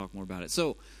talk more about it.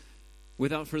 So,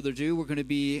 without further ado,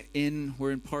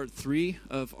 we're in part 3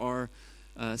 of our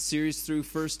series through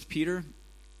 1 Peter,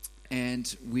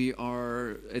 and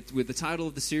with the title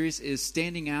of the series is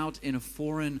Standing Out in a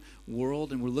Foreign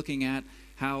World, and we're looking at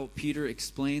how Peter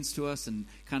explains to us and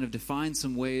kind of defines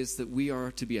some ways that we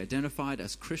are to be identified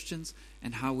as Christians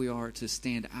and how we are to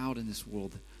stand out in this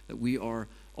world, that we're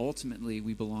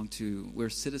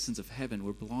citizens of heaven,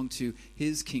 we belong to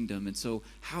His kingdom. And so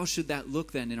how should that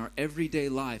look then in our everyday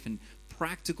life and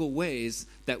practical ways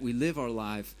that we live our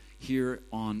life here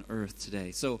on earth today?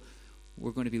 So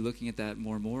we're going to be looking at that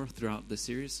more and more throughout the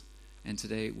series, and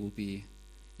today we'll be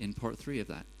in part 3 of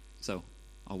that. So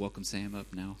I'll welcome Sam up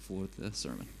now for the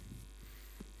sermon.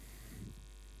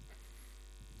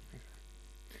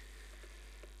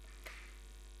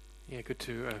 Yeah, good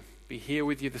to be here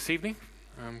with you this evening.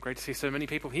 Great to see so many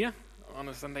people here on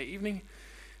a Sunday evening.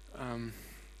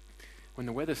 When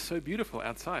the weather's so beautiful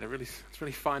outside, it's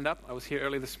really fined up. I was here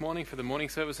early this morning for the morning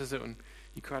services, and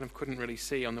you kind of couldn't really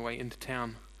see on the way into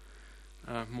town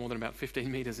more than about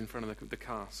 15 meters in front of the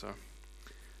car.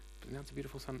 But now it's a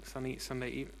beautiful sunny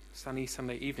Sunday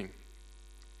evening.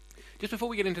 Just before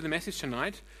we get into the message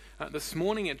tonight, this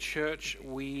morning at church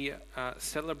we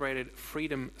celebrated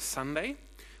Freedom Sunday.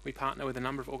 We partner with a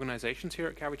number of organizations here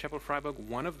at Calvary Chapel Freiburg.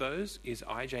 One of those is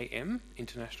IJM,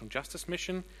 International Justice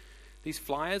Mission. These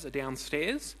flyers are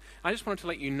downstairs. I just wanted to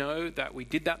let you know that we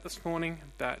did that this morning,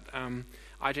 that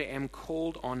IJM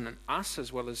called on us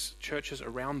as well as churches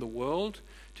around the world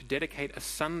to dedicate a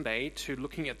Sunday to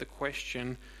looking at the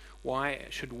question, why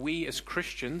should we as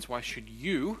Christians, why should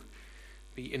you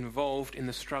be involved in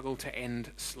the struggle to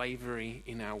end slavery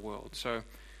in our world? So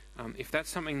if that's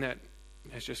something that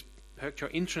has just perked your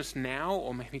interest now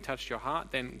or maybe touched your heart,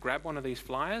 then grab one of these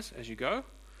flyers as you go.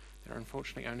 They're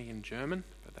unfortunately only in German,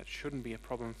 but that shouldn't be a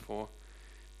problem for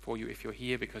you if you're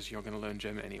here, because you're going to learn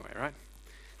German anyway, right?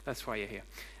 That's why you're here.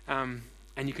 And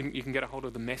you can get a hold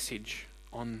of the message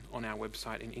on our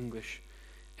website in English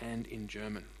and in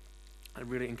German. I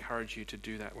really encourage you to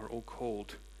do that. We're all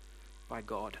called by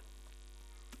God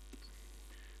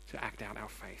to act out our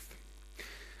faith.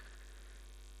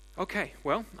 Okay,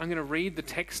 well, I'm going to read the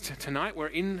text tonight. We're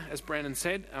in, as Brandon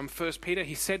said, 1 Peter.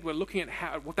 He said we're looking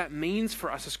at what that means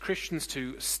for us as Christians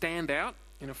to stand out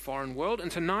in a foreign world.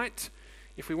 And tonight,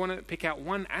 if we want to pick out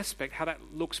one aspect, how that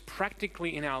looks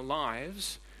practically in our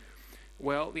lives,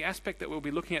 well, the aspect that we'll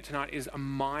be looking at tonight is a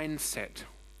mindset.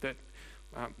 That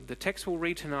the text we'll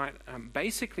read tonight,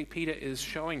 basically Peter is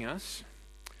showing us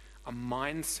a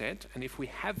mindset, and if we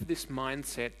have this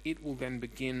mindset, it will then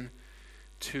begin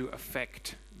to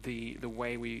affect the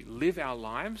way we live our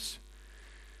lives,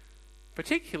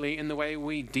 particularly in the way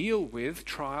we deal with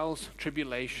trials,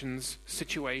 tribulations,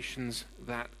 situations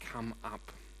that come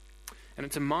up. And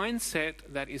it's a mindset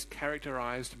that is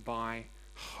characterized by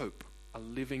hope. A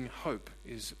living hope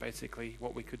is basically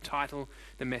what we could title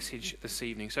the message this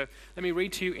evening. So let me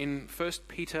read to you in 1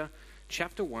 Peter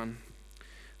chapter 1,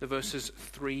 the verses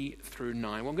 3 through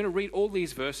 9. Well, I'm going to read all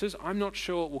these verses. I'm not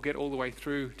sure we'll get all the way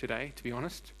through today, to be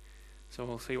honest. So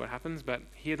we'll see what happens. But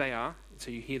here they are,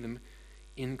 so you hear them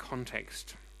in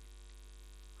context.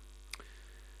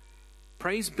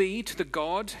 Praise be to the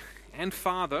God and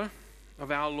Father of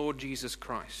our Lord Jesus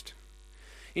Christ.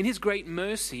 In His great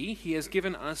mercy, He has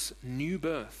given us new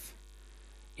birth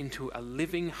into a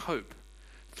living hope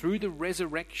through the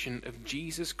resurrection of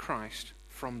Jesus Christ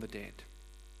from the dead,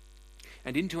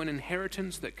 and into an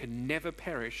inheritance that can never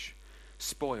perish,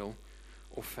 spoil,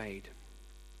 or fade.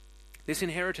 This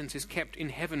inheritance is kept in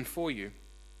heaven for you,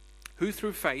 who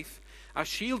through faith are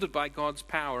shielded by God's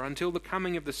power until the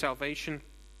coming of the salvation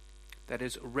that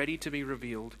is ready to be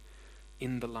revealed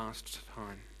in the last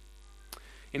time.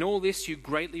 In all this you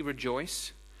greatly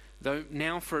rejoice, though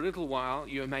now for a little while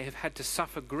you may have had to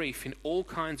suffer grief in all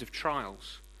kinds of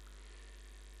trials.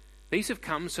 These have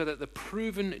come so that the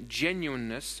proven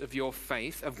genuineness of your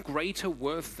faith, of greater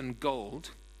worth than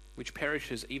gold, which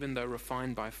perishes even though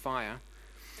refined by fire,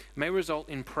 may result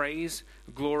in praise,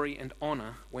 glory, and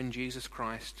honor when Jesus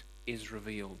Christ is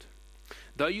revealed.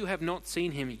 Though you have not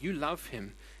seen Him, you love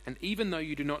Him, and even though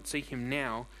you do not see Him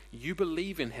now, you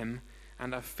believe in Him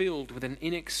and are filled with an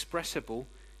inexpressible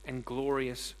and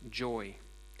glorious joy.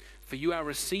 For you are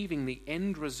receiving the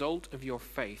end result of your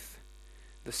faith,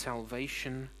 the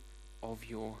salvation of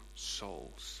your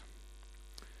souls.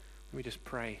 Let me just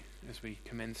pray as we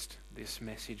commenced this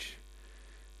message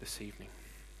this evening.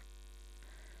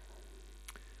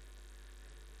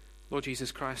 Lord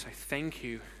Jesus Christ, I thank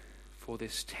you for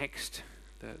this text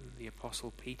that the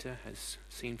Apostle Peter has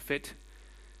seen fit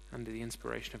under the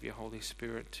inspiration of your Holy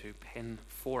Spirit, to pen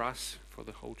for us, for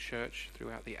the whole church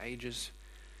throughout the ages,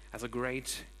 as a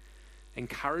great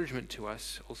encouragement to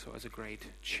us, also as a great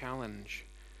challenge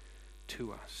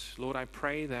to us. Lord, I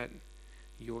pray that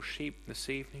your sheep this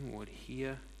evening would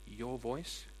hear your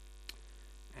voice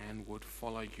and would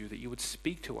follow you, that you would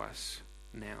speak to us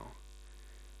now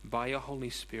by your Holy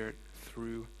Spirit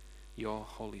through your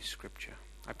Holy Scripture.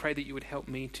 I pray that you would help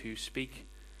me to speak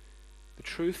the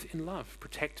truth in love,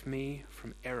 protect me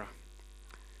from error,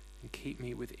 and keep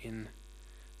me within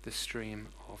the stream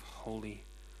of holy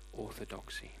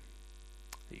orthodoxy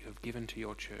that you have given to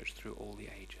your church through all the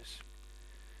ages.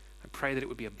 I pray that it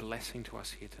would be a blessing to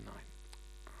us here tonight.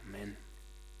 Amen.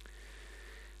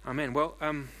 Amen. Well,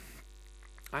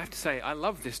 I have to say, I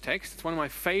love this text. It's one of my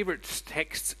favorite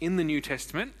texts in the New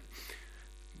Testament.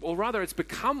 Or rather, it's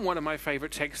become one of my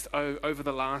favorite texts over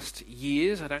the last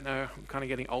years. I don't know, I'm kind of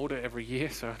getting older every year,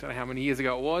 so I don't know how many years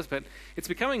ago it was, but it's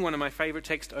becoming one of my favorite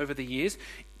texts over the years.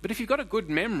 But if you've got a good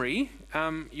memory,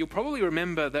 you'll probably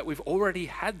remember that we've already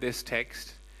had this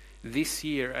text this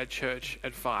year at Church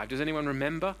at 5. Does anyone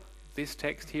remember this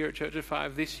text here at Church at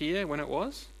 5 this year, when it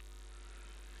was?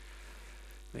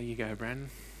 There you go, Brandon.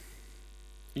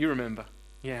 You remember.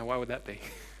 Yeah, why would that be?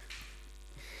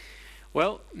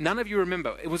 Well, none of you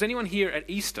remember. Was anyone here at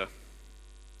Easter?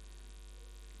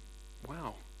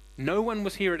 Wow. No one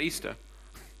was here at Easter.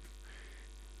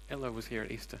 Ella was here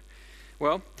at Easter.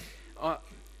 Well,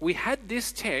 we had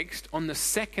this text on the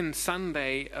second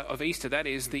Sunday of Easter. That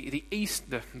is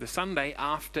the Sunday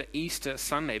after Easter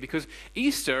Sunday. Because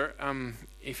Easter,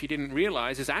 if you didn't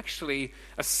realize, is actually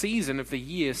a season of the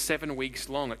year 7 weeks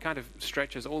long. It kind of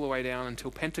stretches all the way down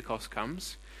until Pentecost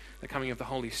comes, the coming of the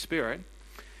Holy Spirit.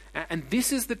 And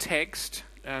this is the text,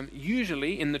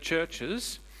 usually in the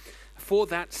churches, for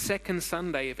that second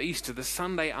Sunday of Easter, the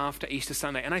Sunday after Easter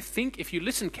Sunday. And I think if you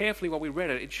listen carefully while we read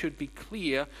it, it should be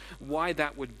clear why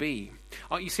that would be.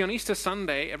 You see, on Easter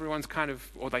Sunday, everyone's kind of,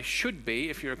 or they should be,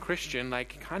 if you're a Christian,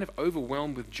 like kind of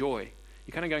overwhelmed with joy.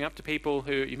 You're kind of going up to people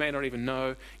who you may not even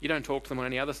know. You don't talk to them on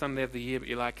any other Sunday of the year, but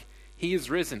you're like, he is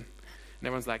risen. And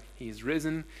everyone's like, he is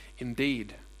risen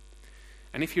indeed.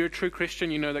 And if you're a true Christian,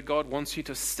 you know that God wants you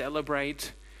to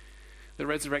celebrate the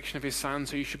resurrection of his Son,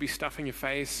 so you should be stuffing your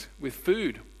face with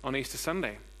food on Easter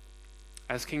Sunday.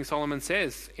 As King Solomon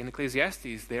says in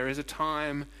Ecclesiastes, there is a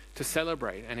time to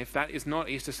celebrate. And if that is not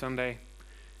Easter Sunday,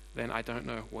 then I don't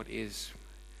know what is.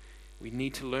 We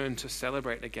need to learn to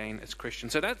celebrate again as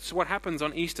Christians. So that's what happens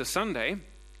on Easter Sunday.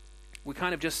 We're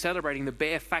kind of just celebrating the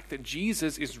bare fact that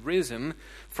Jesus is risen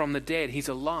from the dead. He's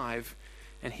alive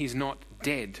and he's not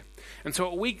dead. And so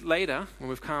a week later, when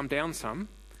we've calmed down some,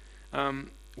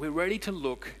 we're ready to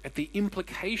look at the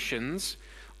implications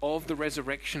of the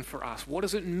resurrection for us. What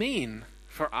does it mean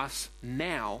for us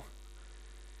now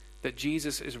that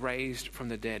Jesus is raised from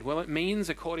the dead? Well, it means,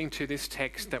 according to this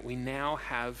text, that we now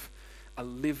have a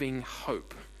living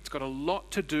hope. It's got a lot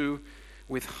to do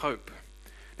with hope.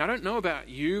 Now, I don't know about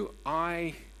you.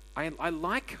 I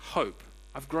like hope.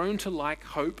 I've grown to like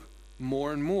hope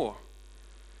more and more.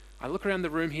 I look around the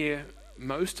room here,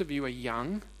 most of you are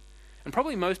young, and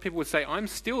probably most people would say I'm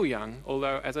still young,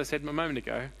 although, as I said a moment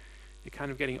ago, you're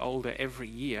kind of getting older every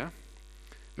year.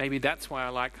 Maybe that's why I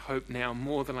like hope now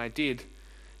more than I did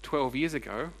 12 years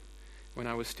ago when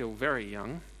I was still very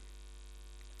young.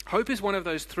 Hope is one of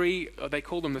those three, they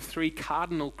call them the three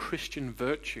cardinal Christian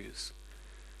virtues.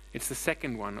 It's the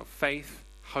second one of faith,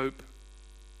 hope,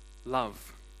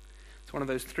 love. It's one of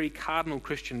those three cardinal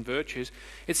Christian virtues.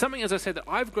 It's something, as I said, that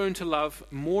I've grown to love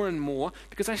more and more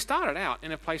because I started out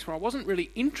in a place where I wasn't really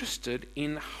interested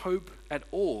in hope at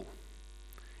all.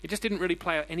 It just didn't really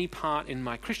play any part in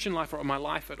my Christian life or my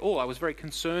life at all. I was very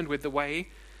concerned with the way,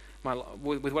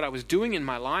 with what I was doing in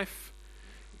my life.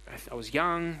 I was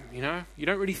young, you know. You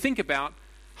don't really think about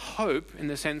hope in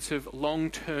the sense of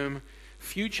long-term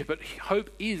future, but hope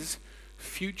is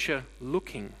future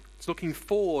looking. It's looking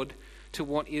forward to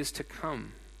what is to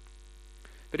come.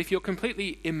 But if you're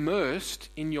completely immersed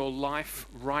in your life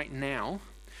right now,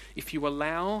 if you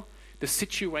allow the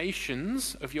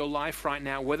situations of your life right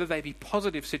now, whether they be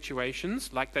positive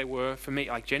situations, like they were for me,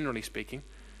 like generally speaking,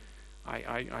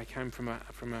 I came from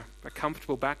a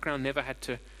comfortable background, never had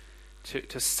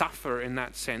to suffer in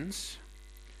that sense.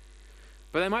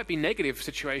 But there might be negative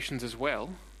situations as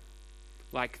well,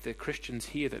 like the Christians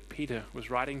here that Peter was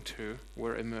writing to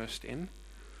were immersed in.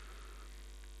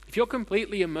 If you're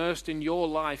completely immersed in your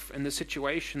life and the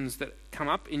situations that come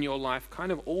up in your life kind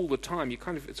of all the time,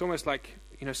 it's almost like,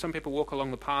 you know, some people walk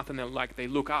along the path and they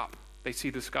look up. They see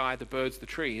the sky, the birds, the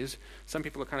trees. Some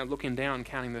people are kind of looking down,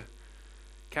 counting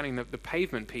the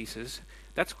pavement pieces.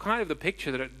 that's kind of the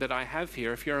picture that I have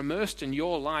here. If you're immersed in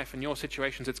your life and your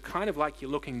situations, it's kind of like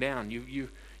you're looking down. You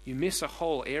miss a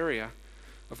whole area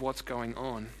of what's going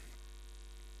on.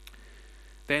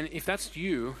 Then if that's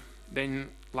you, then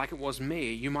like it was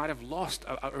me, you might have lost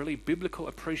a really biblical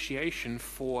appreciation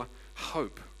for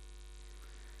hope.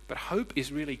 But hope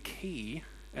is really key,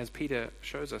 as Peter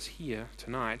shows us here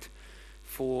tonight,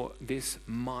 for this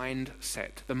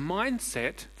mindset. The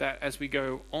mindset that as we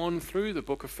go on through the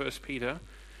book of 1 Peter,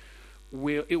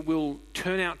 it will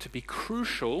turn out to be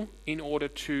crucial in order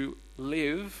to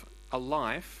live a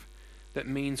life that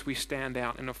means we stand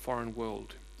out in a foreign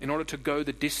world, in order to go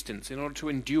the distance, in order to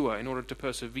endure, in order to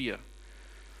persevere.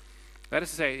 That is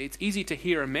to say, it's easy to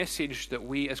hear a message that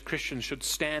we as Christians should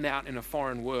stand out in a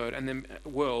foreign world and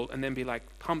then be like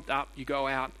pumped up. You go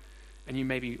out and you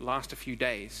maybe last a few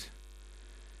days.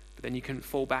 But then you can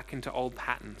fall back into old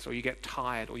patterns, or you get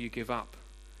tired, or you give up.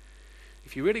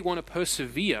 If you really want to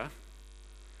persevere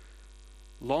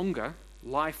longer,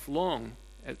 lifelong,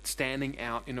 at standing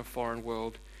out in a foreign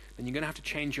world, then you're going to have to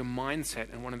change your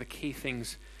mindset. And one of the key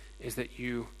things is that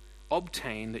you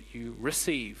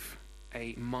receive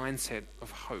a mindset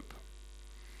of hope.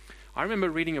 I remember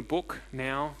reading a book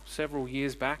now, several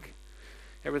years back.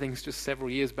 Everything's just several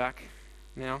years back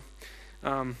now.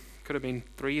 Could have been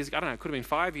 3 years, I don't know, could have been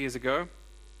 5 years ago.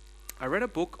 I read a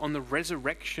book on the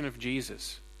resurrection of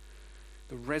Jesus.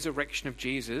 The resurrection of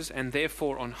Jesus, and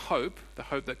therefore on hope, the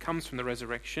hope that comes from the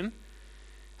resurrection.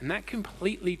 And that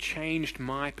completely changed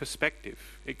my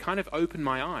perspective. It kind of opened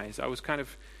my eyes. I was kind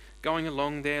of going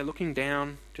along there, looking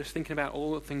down, just thinking about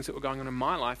all the things that were going on in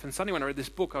my life. And suddenly when I read this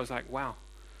book, I was like, wow,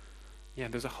 yeah,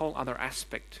 there's a whole other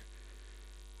aspect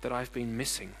that I've been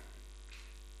missing.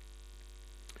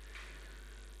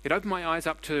 It opened my eyes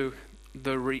up to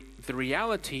the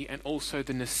reality and also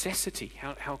the necessity,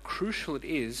 how crucial it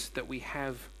is that we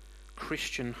have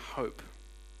Christian hope.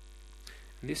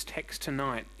 And this text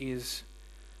tonight is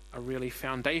a really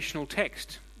foundational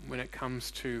text when it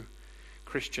comes to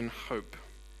Christian hope.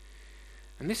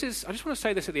 And I just want to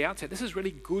say this at the outset, this is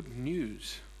really good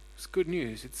news. It's good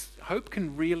news. Hope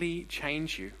can really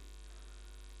change you.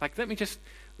 Like,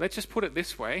 let's just put it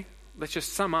this way. Let's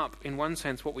just sum up in one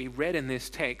sense what we read in this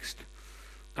text.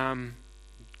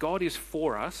 God is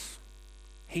for us.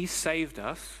 He's saved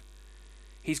us.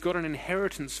 He's got an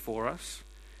inheritance for us.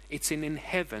 It's in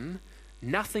heaven.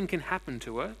 Nothing can happen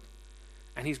to it.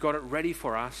 And he's got it ready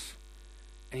for us.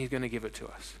 And he's going to give it to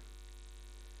us.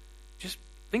 Just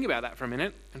think about that for a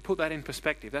minute and put that in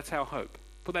perspective. That's our hope.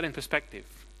 Put that in perspective.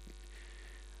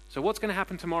 So what's going to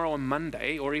happen tomorrow on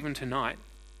Monday, or even tonight?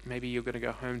 Maybe you're going to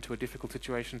go home to a difficult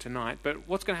situation tonight, but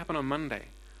what's going to happen on Monday?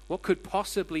 What could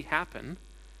possibly happen,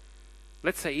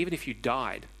 let's say even if you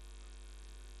died,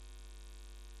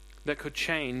 that could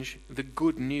change the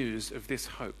good news of this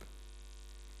hope?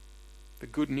 The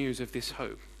good news of this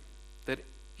hope. That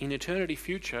in eternity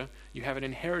future, you have an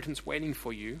inheritance waiting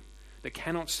for you that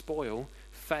cannot spoil,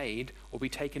 fade, or be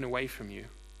taken away from you.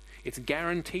 It's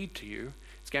guaranteed to you.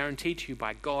 It's guaranteed to you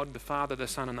by God, the Father, the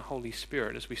Son, and the Holy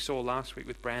Spirit, as we saw last week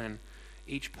with Brandon,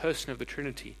 each person of the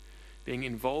Trinity being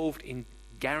involved in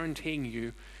guaranteeing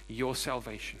you your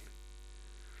salvation.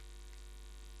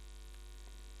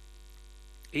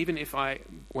 Even if I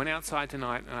went outside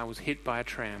tonight and I was hit by a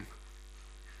tram,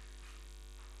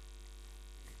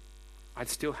 I'd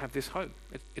still have this hope.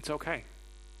 It's okay.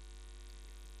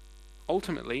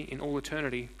 Ultimately, in all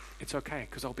eternity, it's okay,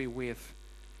 because I'll be with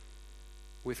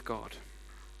God.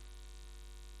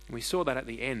 We saw that at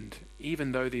the end.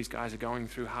 Even though these guys are going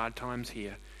through hard times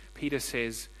here, Peter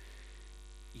says,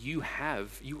 you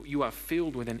are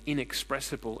filled with an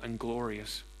inexpressible and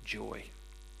glorious joy.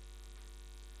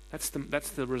 That's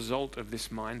the result of this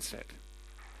mindset.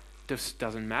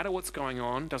 Doesn't matter what's going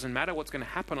on, doesn't matter what's going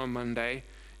to happen on Monday,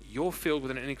 you're filled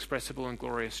with an inexpressible and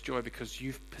glorious joy because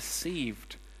you've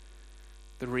perceived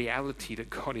the reality that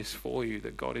God is for you,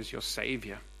 that God is your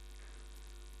Savior,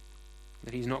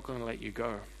 that he's not going to let you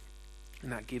go.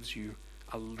 And that gives you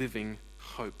a living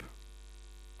hope.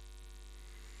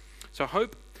 So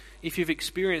hope, if you've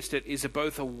experienced it, is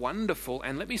both a wonderful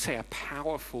and, let me say, a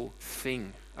powerful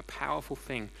thing. A powerful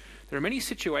thing. There are many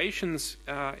situations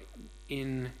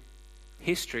in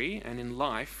history and in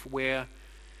life where,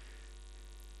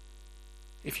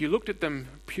 if you looked at them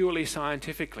purely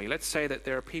scientifically, let's say that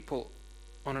there are people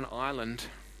on an island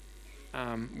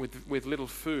with little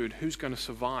food, who's going to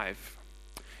survive?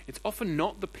 It's often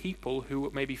not the people who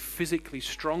may be physically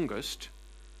strongest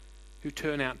who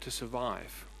turn out to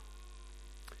survive.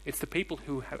 It's the people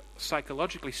who,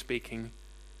 psychologically speaking,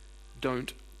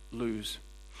 don't lose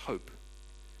hope.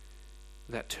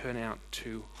 that turn out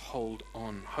to hold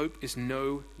on. Hope is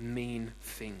no mean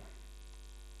thing.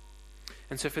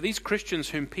 And so for these Christians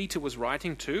whom Peter was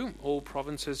writing to, all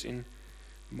provinces in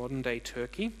modern-day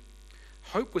Turkey,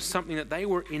 hope was something that they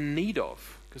were in need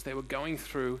of because they were going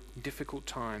through difficult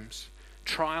times,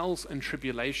 trials and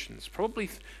tribulations, probably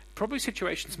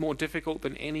situations more difficult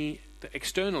than any,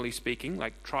 externally speaking,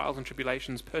 like trials and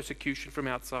tribulations, persecution from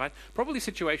outside, probably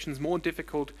situations more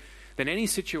difficult than any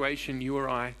situation you or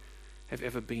I have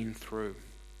ever been through.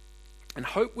 And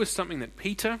hope was something that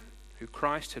Peter, who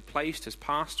Christ had placed as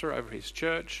pastor over his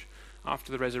church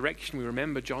after the resurrection, we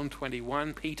remember John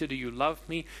 21, Peter, do you love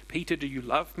me? Peter, do you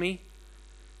love me?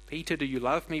 Peter, do you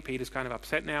love me? Peter's kind of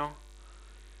upset now.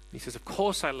 And he says, of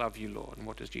course I love you, Lord. And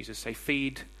what does Jesus say?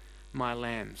 Feed my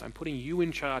lambs. I'm putting you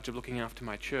in charge of looking after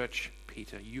my church,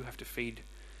 Peter. You have to feed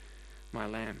my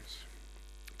lambs.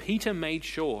 Peter made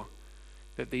sure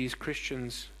that these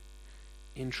Christians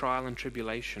in trial and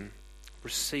tribulation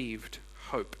received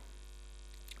hope.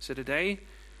 So today,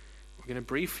 we're going to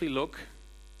briefly look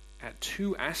at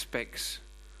two aspects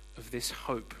of this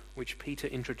hope which Peter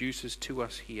introduces to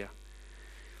us here.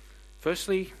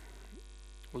 Firstly,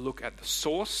 we'll look at the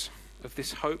source of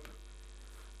this hope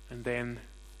and then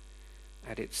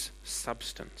at its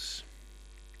substance.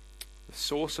 The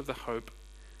source of the hope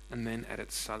and then at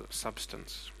its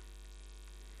substance.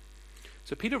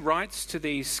 So Peter writes to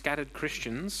these scattered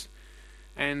Christians,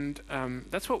 and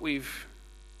that's what we've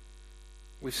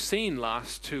seen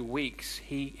last 2 weeks.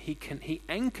 He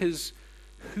anchors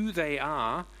who they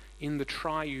are in the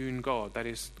triune God, that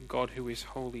is, God who is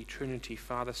Holy Trinity,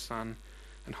 Father, Son,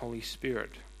 and Holy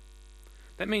Spirit.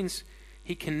 That means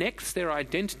he connects their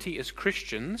identity as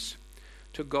Christians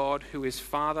to God who is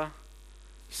Father,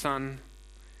 Son,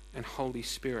 and Holy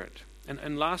Spirit.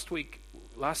 And last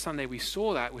Sunday, we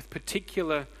saw that with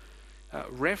particular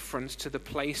reference to the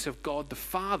place of God the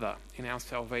Father in our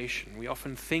salvation. We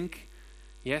often think,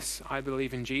 yes, I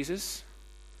believe in Jesus.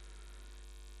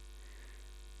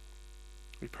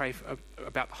 We pray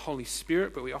about the Holy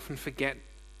Spirit, but we often forget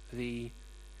the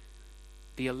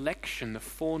election, the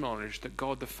foreknowledge that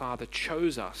God the Father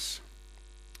chose us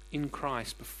in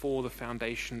Christ before the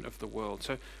foundation of the world.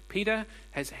 So Peter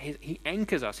he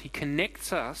anchors us, he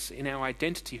connects us in our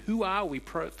identity. Who are we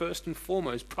first and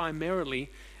foremost, primarily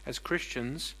as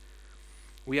Christians?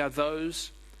 We are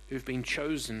those who've been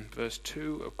chosen, verse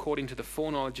 2, according to the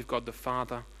foreknowledge of God the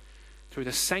Father, through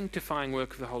the sanctifying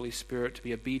work of the Holy Spirit, to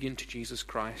be obedient to Jesus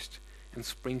Christ and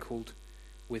sprinkled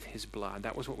with his blood.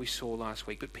 That was what we saw last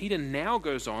week. But Peter now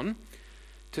goes on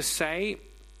to say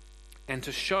and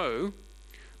to show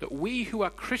that we who are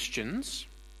Christians,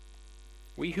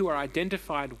 we who are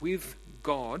identified with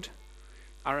God,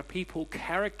 are a people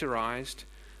characterized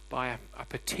by a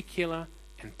particular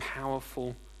and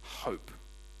powerful hope.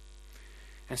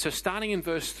 And so starting in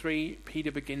verse 3,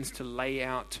 Peter begins to lay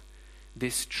out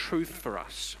this truth for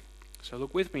us. So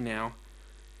look with me now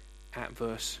at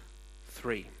verse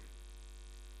 3.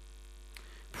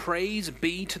 Praise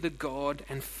be to the God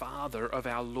and Father of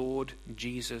our Lord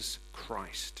Jesus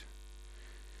Christ.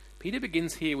 Peter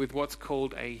begins here with what's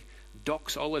called a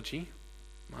doxology.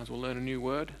 Might as well learn a new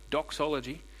word.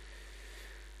 Doxology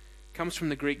comes from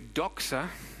the Greek doxa,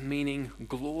 meaning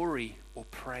glory or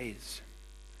praise.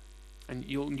 And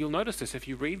you'll notice this if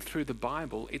you read through the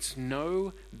Bible. It's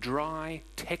no dry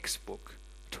textbook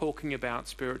talking about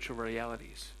spiritual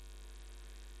realities.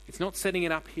 It's not setting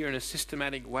it up here in a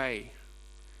systematic way,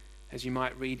 as you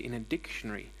might read in a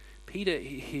dictionary. Peter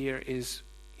here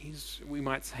we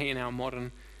might say in our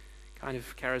modern kind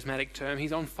of charismatic term,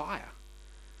 he's on fire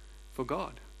for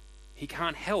God. He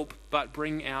can't help but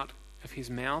bring out of his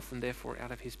mouth, and therefore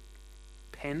out of his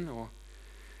pen, or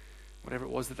whatever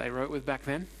it was that they wrote with back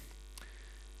then,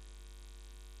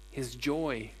 his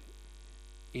joy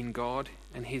in God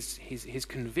and his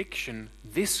conviction,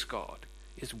 this God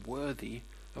is worthy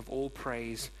of all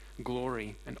praise,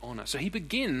 glory, and honor. So he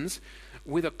begins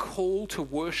with a call to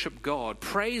worship God.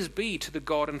 Praise be to the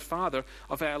God and Father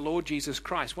of our Lord Jesus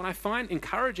Christ. What I find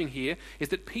encouraging here is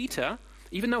that Peter,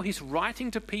 even though he's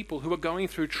writing to people who are going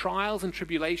through trials and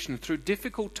tribulations, through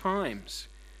difficult times,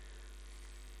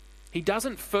 he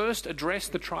doesn't first address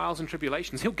the trials and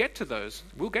tribulations. He'll get to those.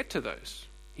 We'll get to those.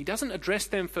 He doesn't address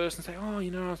them first and say, I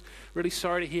was really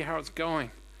sorry to hear how it's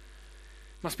going.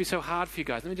 Must be so hard for you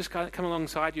guys. Let me just come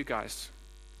alongside you guys.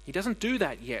 He doesn't do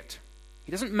that yet.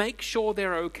 He doesn't make sure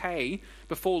they're okay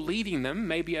before leading them,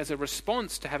 maybe as a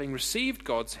response to having received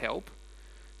God's help,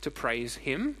 to praise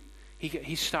him.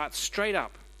 He starts straight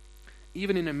up,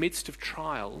 even in the midst of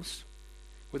trials,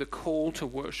 with a call to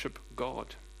worship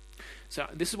God. So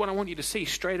this is what I want you to see.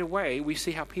 Straight away, we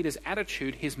see how Peter's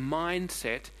attitude, his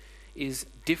mindset, is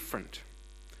different.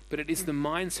 But it is the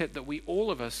mindset that we, all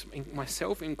of us,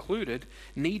 myself included,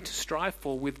 need to strive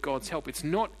for with God's help. It's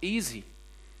not easy.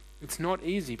 It's not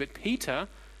easy. But Peter,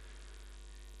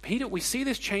 we see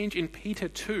this change in Peter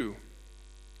too.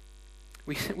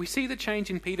 We see the change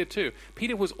in Peter too.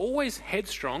 Peter was always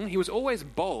headstrong. He was always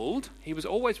bold. He was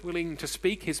always willing to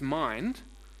speak his mind.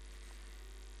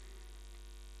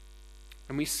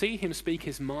 And we see him speak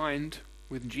his mind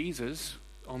with Jesus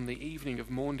on the evening of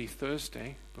Maundy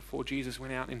Thursday, before Jesus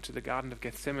went out into the Garden of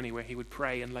Gethsemane where he would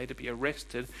pray and later be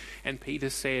arrested. And Peter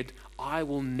said, "I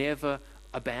will never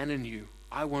abandon you.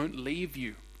 I won't leave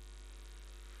you."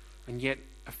 And yet,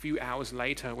 a few hours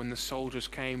later, when the soldiers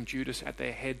came, Judas at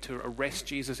their head, to arrest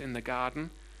Jesus in the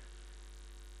garden,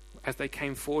 as they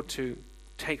came forward to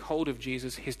take hold of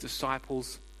Jesus, his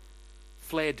disciples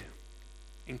fled,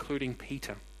 including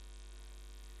Peter.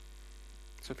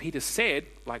 So Peter said,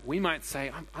 like we might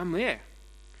say, I'm there.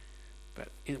 But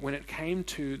when it came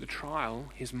to the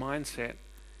trial, his mindset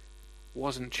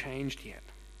wasn't changed yet.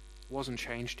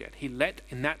 He let,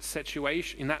 in that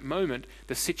situation, in that moment,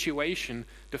 the situation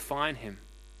define him,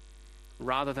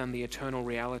 rather than the eternal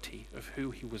reality of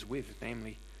who he was with,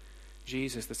 namely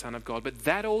Jesus, the Son of God. But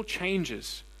that all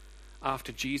changes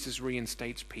after Jesus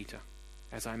reinstates Peter,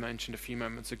 as I mentioned a few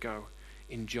moments ago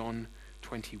in John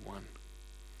 21.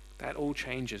 That all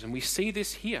changes. And we see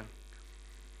this here.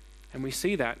 And we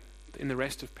see that in the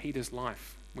rest of Peter's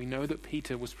life. We know that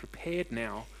Peter was prepared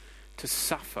now to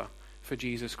suffer for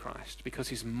Jesus Christ because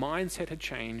his mindset had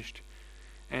changed.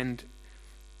 And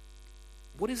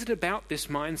what is it about this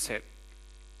mindset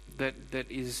that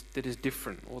is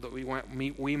different, or that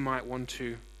we might want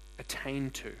to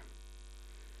attain to?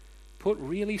 Put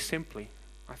really simply,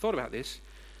 I thought about this.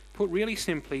 Put really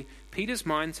simply, Peter's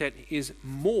mindset is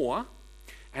more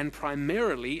and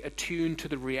primarily attuned to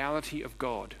the reality of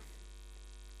God.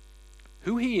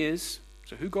 Who he is,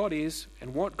 so who God is,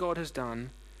 and what God has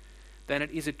done, than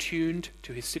it is attuned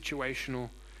to his situational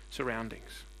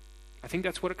surroundings. I think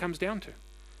that's what it comes down to.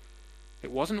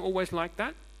 It wasn't always like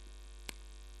that,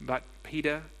 but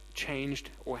Peter changed,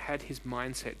 or had his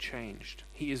mindset changed.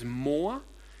 He is more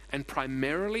and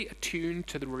primarily attuned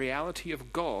to the reality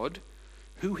of God,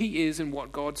 who he is and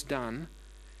what God's done,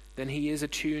 than he is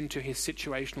attuned to his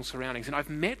situational surroundings. And I've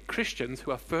met Christians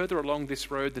who are further along this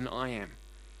road than I am.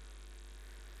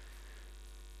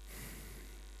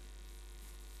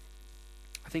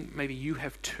 I think maybe you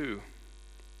have too.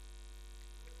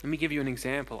 Let me give you an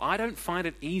example. I don't find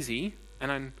it easy, and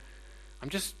I'm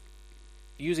just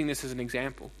using this as an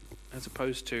example, as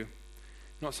opposed to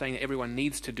not saying that everyone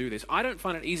needs to do this. I don't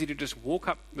find it easy to just walk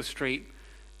up the street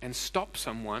and stop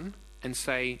someone and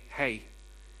say, "Hey,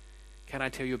 can I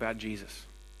tell you about Jesus?"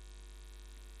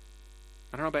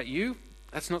 I don't know about you.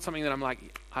 That's not something that I'm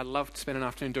like, I love to spend an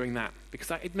afternoon doing that,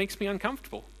 because it makes me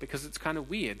uncomfortable, because it's kind of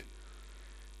weird.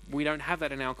 We don't have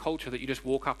that in our culture, that you just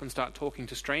walk up and start talking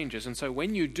to strangers. And so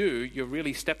when you do, you're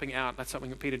really stepping out. That's something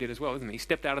that Peter did as well, isn't he? He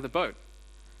stepped out of the boat.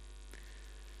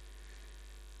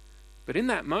 But in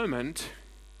that moment,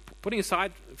 putting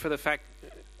aside for the fact,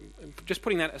 just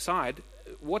putting that aside,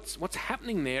 what's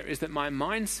happening there is that my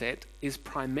mindset is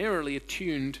primarily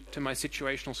attuned to my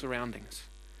situational surroundings.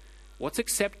 What's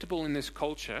acceptable in this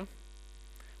culture?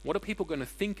 What are people going to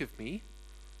think of me?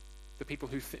 The people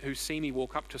who see me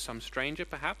walk up to some stranger,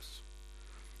 perhaps?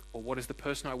 Or what is the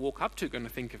person I walk up to going to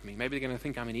think of me? Maybe they're going to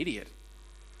think I'm an idiot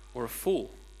or a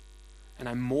fool. And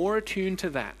I'm more attuned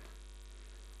to that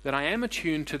than I am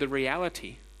attuned to the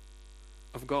reality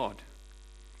of God.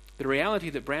 The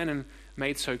reality that Brandon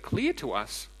made so clear to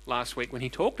us last week when he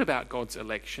talked about God's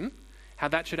election, how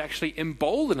that should actually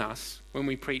embolden us when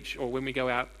we preach or when we go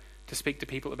out to speak to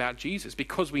people about Jesus.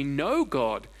 Because we know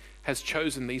God has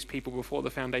chosen these people before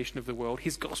the foundation of the world,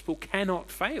 his gospel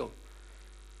cannot fail.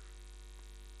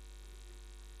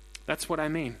 That's what I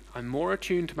mean. I'm more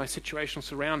attuned to my situational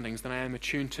surroundings than I am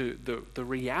attuned to the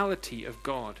reality of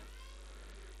God.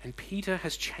 And Peter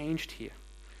has changed here.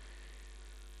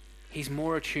 He's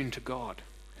more attuned to God,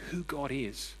 who God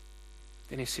is,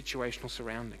 than his situational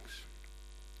surroundings.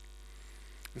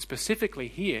 And specifically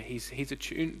here, he's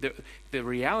attuned. The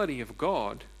reality of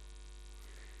God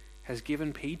has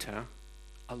given Peter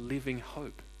a living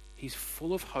hope. He's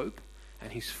full of hope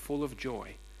and he's full of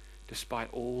joy,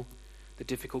 despite all the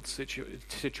difficult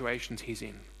situations he's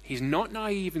in. He's not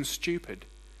naive and stupid.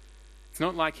 It's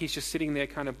not like he's just sitting there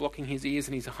kind of blocking his ears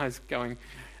and his eyes going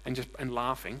and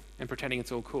laughing and pretending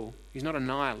it's all cool. He's not a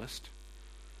nihilist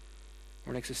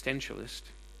or an existentialist.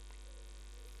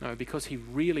 No, because he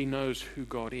really knows who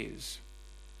God is,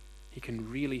 he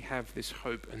can really have this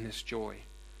hope and this joy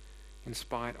in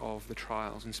spite of the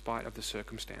trials, in spite of the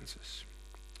circumstances.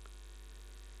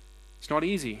 It's not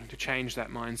easy to change that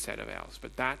mindset of ours,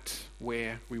 but that's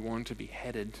where we want to be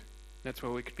headed. That's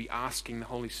where we could be asking the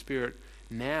Holy Spirit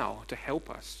now to help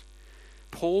us.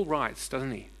 Paul writes,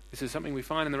 doesn't he? This is something we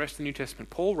find in the rest of the New Testament.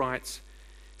 Paul writes,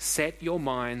 "Set your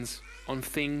minds on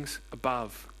things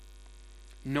above,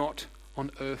 not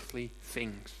on earthly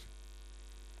things."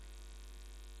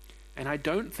 And I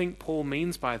don't think Paul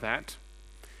means by that,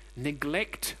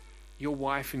 neglect your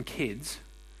wife and kids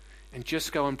and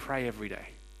just go and pray every day.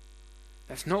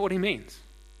 That's not what he means.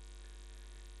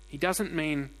 He doesn't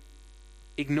mean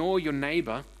ignore your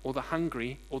neighbor or the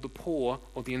hungry or the poor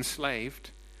or the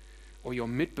enslaved or your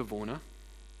Mitbewohner,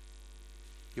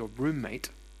 your roommate.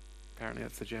 Apparently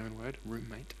that's the German word,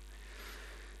 roommate.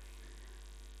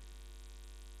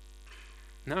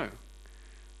 No.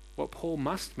 What Paul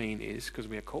must mean is, because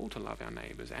we are called to love our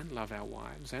neighbors and love our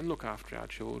wives and look after our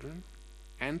children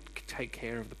and take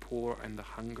care of the poor and the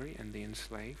hungry and the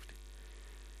enslaved,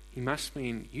 he must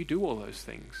mean you do all those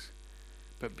things,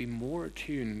 but be more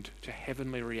attuned to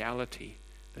heavenly reality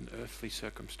than earthly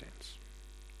circumstance.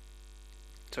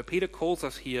 So Peter calls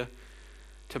us here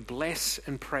to bless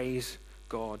and praise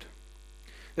God.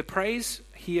 The praise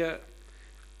here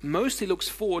mostly looks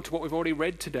forward to what we've already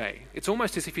read today. It's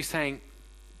almost as if he's saying,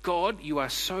 God, you are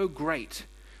so great.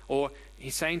 Or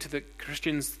he's saying to the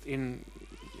Christians in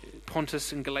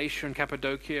Pontus and Galatia and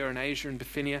Cappadocia and Asia and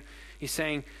Bithynia, he's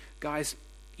saying, guys,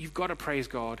 you've got to praise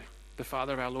God, the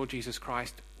Father of our Lord Jesus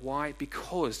Christ. Why?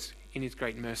 Because in his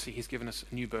great mercy, he's given us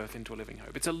a new birth into a living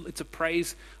hope. It's a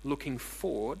praise looking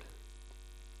forward,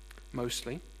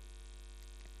 mostly.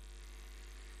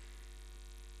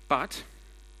 But,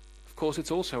 of course, it's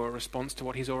also a response to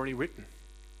what he's already written,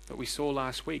 that we saw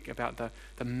last week about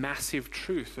the massive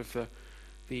truth of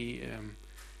the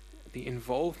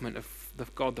involvement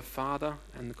of God the Father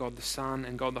and God the Son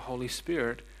and God the Holy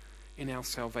Spirit in our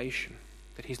salvation.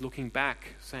 That he's looking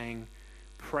back saying,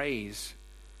 praise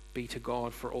be to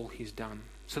God for all he's done.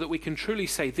 So that we can truly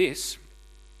say this,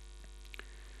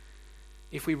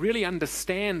 if we really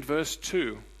understand verse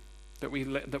 2 that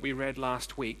we read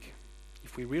last week,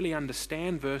 if we really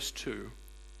understand verse 2,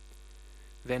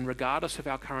 then regardless of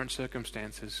our current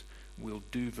circumstances, we'll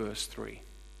do verse 3.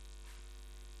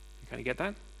 Can you get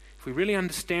that? If we really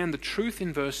understand the truth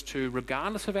in verse 2,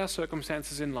 regardless of our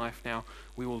circumstances in life now,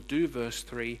 we will do verse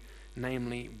 3,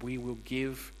 namely, we will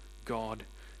give God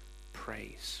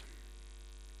praise.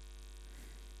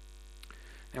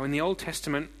 Now, in the Old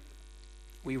Testament,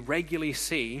 we regularly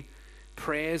see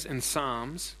prayers and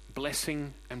psalms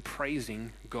blessing and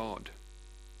praising God.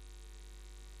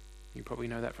 You probably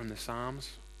know that from the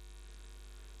Psalms.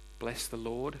 Bless the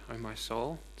Lord, O my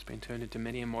soul. It's been turned into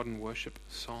many a modern worship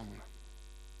song.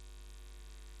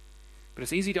 But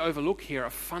it's easy to overlook here a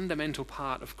fundamental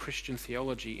part of Christian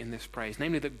theology in this praise,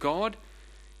 namely that God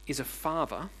is a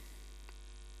father,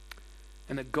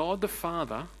 and that God the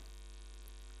Father,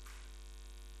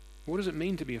 what does it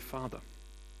mean to be a father?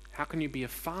 How can you be a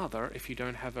father if you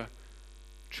don't have a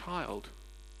child?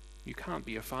 You can't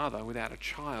be a father without a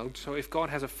child. So if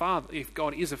God is a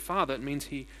father, it means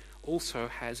he also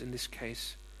has, in this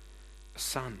case, a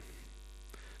son.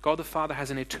 God the Father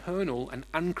has an eternal and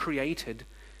uncreated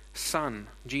Son,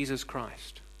 Jesus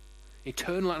Christ.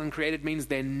 Eternal and uncreated means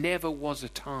there never was a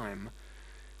time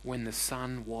when the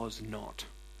Son was not.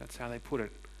 That's how they put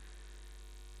it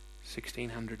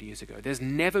 1,600 years ago. There's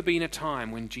never been a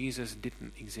time when Jesus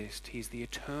didn't exist. He's the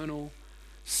eternal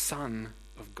Son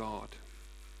of God.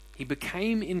 He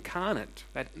became incarnate.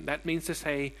 That means to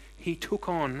say he took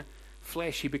on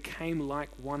flesh. He became like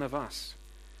one of us.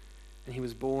 And he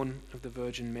was born of the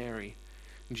Virgin Mary,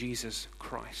 Jesus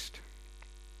Christ.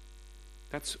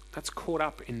 That's caught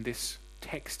up in this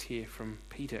text here from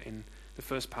Peter in the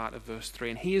first part of verse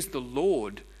 3. And he is the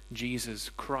Lord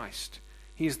Jesus Christ.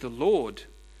 He is the Lord.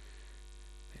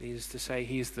 That is to say,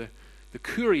 he is the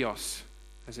Kurios,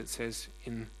 as it says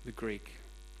in the Greek.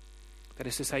 That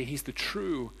is to say, he's the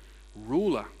true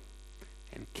ruler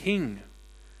and king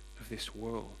of this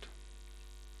world.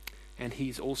 And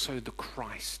he's also the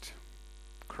Christ.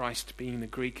 Christ being the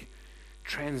Greek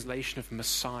translation of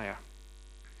Messiah.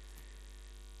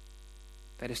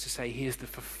 That is to say, he is the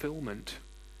fulfillment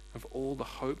of all the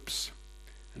hopes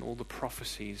and all the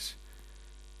prophecies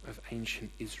of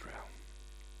ancient Israel.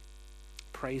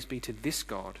 Praise be to this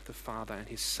God, the Father, and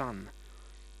his Son,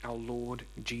 our Lord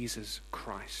Jesus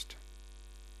Christ.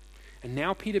 And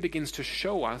now Peter begins to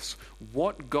show us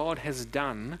what God has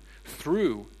done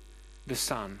through the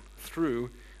Son,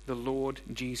 through the the Lord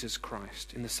Jesus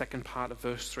Christ. In the second part of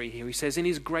verse 3 here, he says, in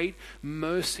his great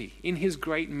mercy,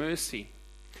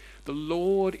 the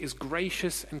Lord is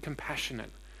gracious and compassionate,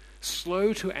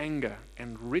 slow to anger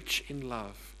and rich in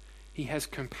love. He has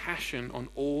compassion on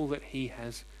all that he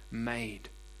has made.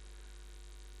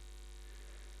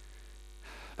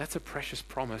 That's a precious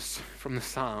promise from the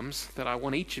Psalms that I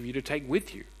want each of you to take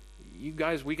with you. You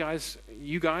guys, we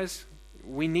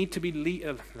need to be...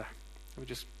 Let me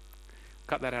just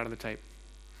cut that out of the tape.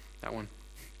 That one.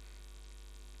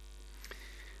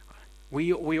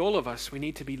 We all of us, we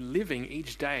need to be living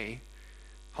each day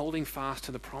holding fast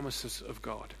to the promises of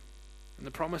God. And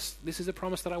this is a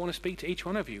promise that I want to speak to each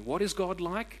one of you. What is God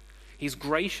like? He's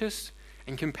gracious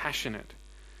and compassionate,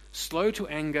 slow to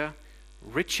anger,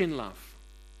 rich in love.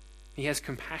 He has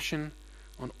compassion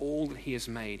on all that he has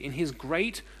made. In his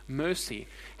great mercy,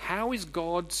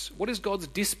 what is God's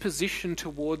disposition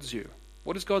towards you?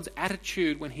 What is God's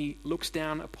attitude when he looks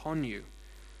down upon you?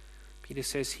 Peter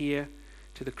says here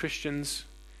to the Christians,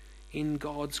 in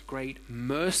God's great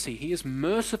mercy, he is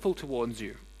merciful towards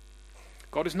you.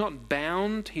 God is not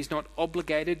bound, he's not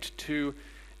obligated to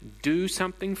do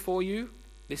something for you.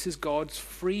 This is God's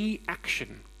free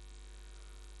action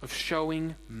of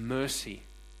showing mercy,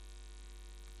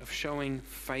 of showing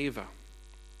favor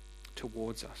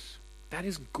towards us. That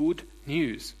is good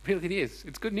news. Really it is.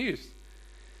 It's good news.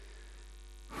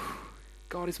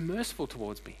 God is merciful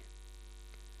towards me.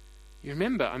 You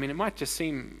remember, it might just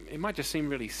seem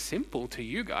really simple to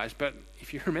you guys, but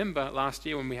if you remember last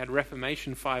year when we had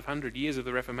Reformation, 500 years of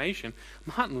the Reformation,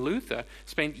 Martin Luther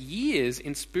spent years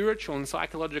in spiritual and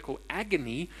psychological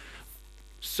agony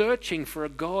searching for a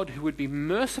God who would be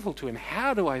merciful to him.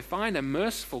 How do I find a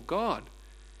merciful God?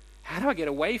 How do I get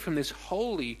away from this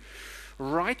holy,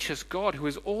 righteous God who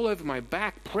is all over my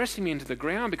back, pressing me into the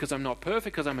ground because I'm not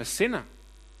perfect, because I'm a sinner?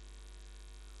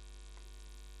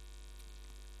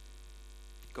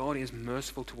 God is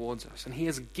merciful towards us, and he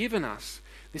has given us,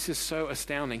 this is so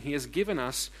astounding, he has given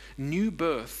us new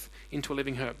birth into a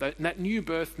living hope. That new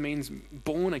birth means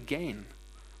born again.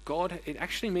 It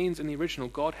actually means in the original,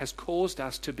 God has caused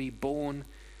us to be born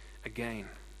again.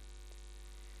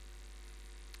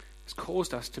 Has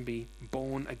caused us to be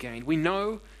born again. We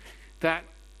know that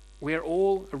we're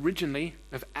all originally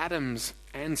of Adam's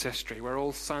ancestry. We're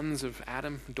all sons of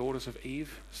Adam, daughters of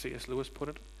Eve, C.S. Lewis put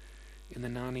it in the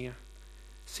Narnia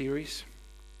series.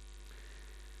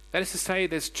 That is to say,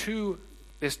 there's two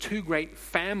great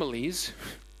families,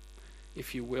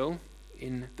 if you will,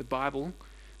 in the Bible.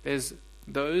 There's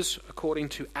those according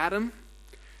to Adam,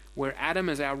 where Adam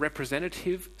as our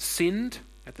representative sinned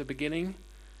at the beginning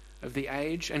of the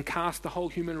age and cast the whole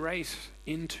human race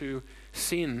into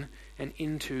sin and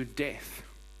into death.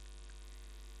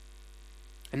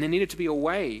 And there needed to be a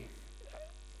way,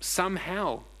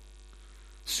 somehow,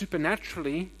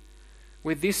 supernaturally,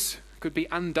 where this could be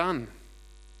undone,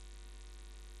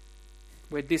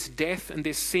 where this death and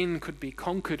this sin could be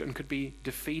conquered and could be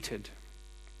defeated.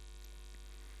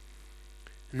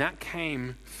 And that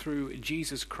came through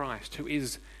Jesus Christ, who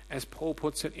is, as Paul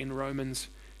puts it in Romans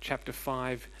chapter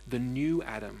 5, the new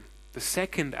Adam, the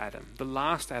second Adam, the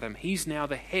last Adam. He's now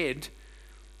the head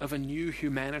of a new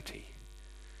humanity.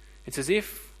 It's as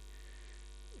if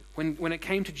when it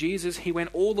came to Jesus, he went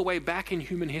all the way back in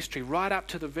human history, right up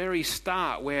to the very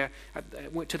start,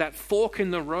 to that fork in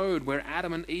the road where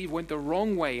Adam and Eve went the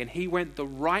wrong way and he went the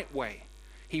right way.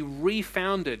 He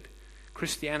refounded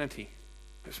Christianity.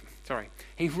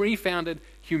 He refounded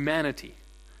humanity,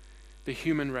 the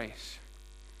human race.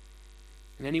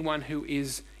 And anyone who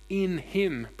is in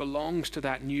him belongs to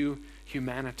that new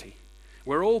humanity.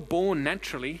 We're all born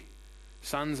naturally,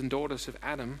 sons and daughters of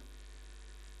Adam.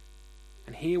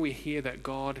 And here we hear that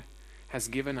God has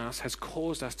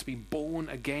caused us to be born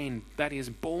again. That is,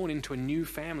 born into a new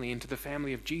family, into the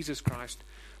family of Jesus Christ,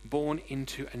 born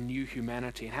into a new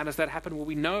humanity. And how does that happen? Well,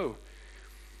 we know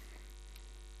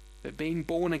that being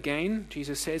born again,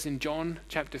 Jesus says in John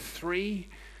chapter 3,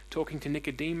 talking to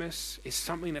Nicodemus, is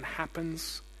something that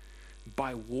happens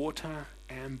by water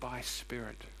and by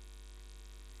spirit.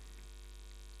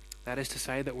 That is to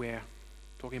say that we're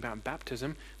talking about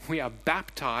baptism. We are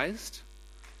baptized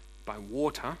by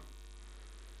water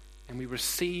and we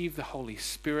receive the Holy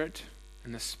Spirit,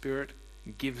 and the Spirit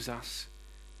gives us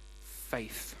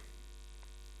faith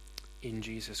in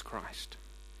Jesus Christ.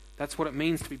 That's what it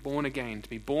means to be born again, to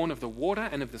be born of the water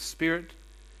and of the Spirit,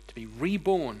 to be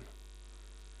reborn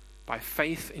by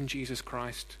faith in Jesus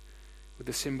Christ, with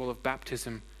the symbol of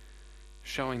baptism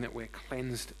showing that we're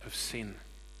cleansed of sin,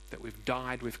 that we've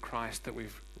died with Christ, that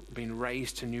we've been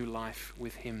raised to new life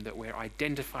with him, that we're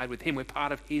identified with him, we're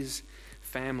part of his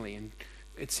family. And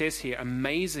it says here,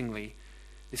 amazingly,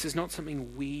 this is not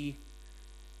something we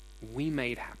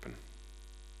made happen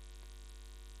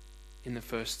in the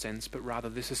first sense, but rather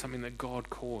this is something that God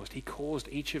caused. He caused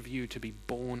each of you to be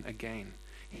born again.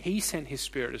 He sent his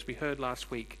Spirit, as we heard last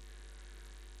week,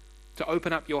 to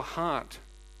open up your heart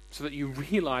so that you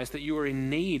realize that you are in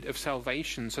need of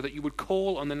salvation, so that you would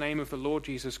call on the name of the Lord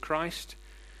Jesus Christ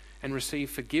and receive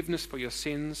forgiveness for your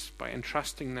sins by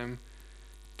entrusting them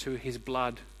to his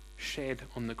blood shed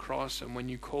on the cross. And when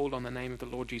you called on the name of the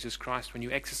Lord Jesus Christ, when you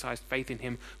exercised faith in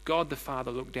him, God the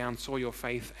Father looked down, saw your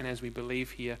faith, and as we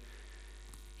believe here,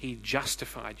 he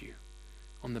justified you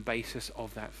on the basis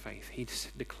of that faith. He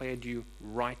declared you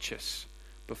righteous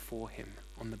before him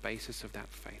on the basis of that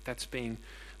faith. That's being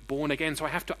born again. So I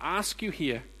have to ask you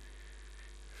here,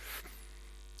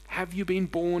 have you been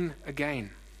born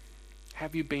again?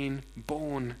 Have you been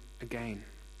born again?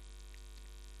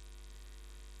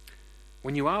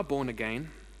 When you are born again,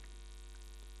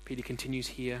 Peter continues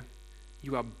here,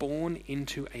 you are born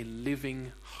into a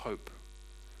living hope.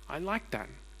 I like that.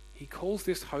 He calls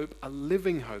this hope a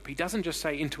living hope. He doesn't just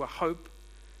say into a hope.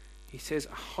 He says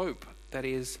a hope that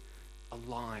is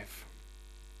alive.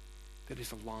 That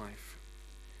is alive.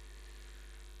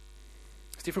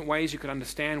 There's different ways you could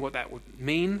understand what that would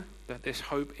mean, that this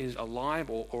hope is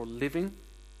alive or living.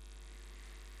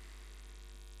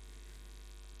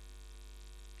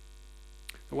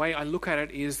 The way I look at it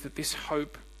is that this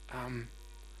hope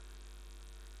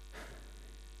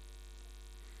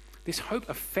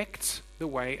affects the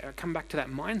way, come back to that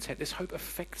mindset, this hope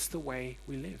affects the way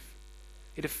we live.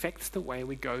 It affects the way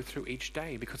we go through each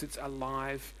day because it's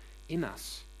alive in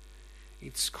us.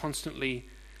 It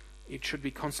should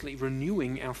be constantly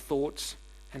renewing our thoughts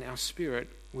and our spirit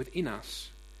within us,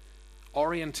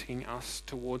 orienting us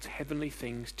towards heavenly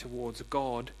things, towards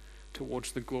God,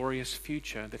 towards the glorious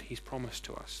future that he's promised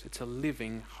to us. It's a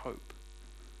living hope.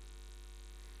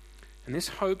 And this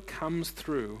hope comes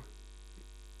through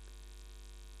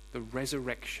the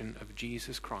resurrection of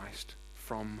Jesus Christ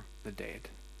from the dead.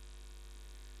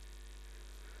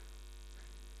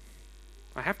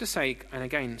 I have to say, and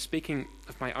again, speaking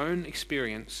of my own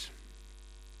experience,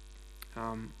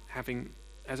 having,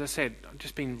 as I said,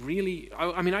 just been really,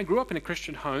 I grew up in a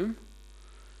Christian home.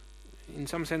 In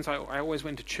some sense, I always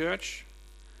went to church.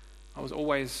 I was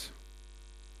always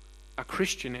a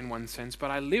Christian in one sense, but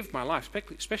I lived my life,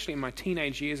 especially in my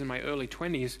teenage years and my early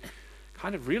 20s,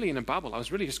 kind of really in a bubble. I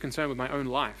was really just concerned with my own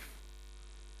life.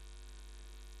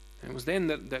 And it was then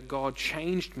that God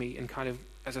changed me and kind of,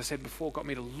 as I said before, got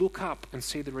me to look up and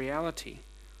see the reality.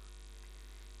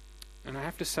 And I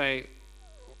have to say,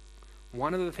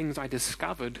 one of the things I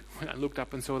discovered when I looked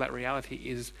up and saw that reality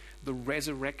is the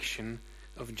resurrection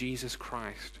of Jesus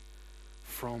Christ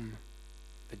from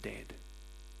the dead.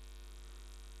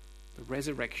 The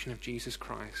resurrection of Jesus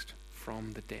Christ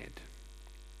from the dead.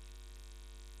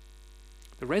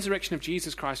 The resurrection of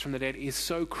Jesus Christ from the dead is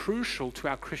so crucial to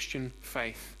our Christian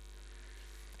faith.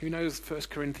 Who knows 1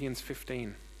 Corinthians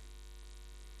 15?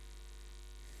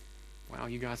 Wow,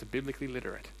 you guys are biblically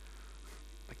literate.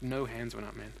 Like no hands went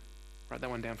up, man. Write that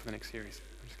one down for the next series.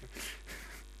 I'm just kidding.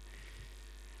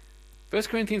 1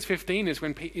 Corinthians 15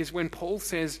 is when Paul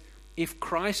says, if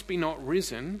Christ be not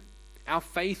risen, our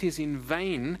faith is in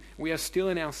vain, we are still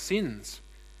in our sins.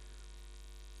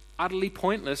 Utterly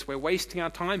pointless, we're wasting our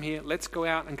time here, let's go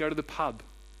out and go to the pub.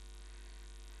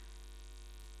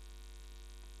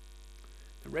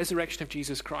 The resurrection of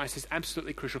Jesus Christ is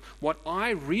absolutely crucial. What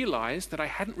I realized that I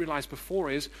hadn't realized before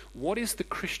is, what is the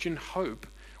Christian hope?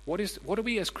 What do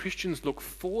we as Christians look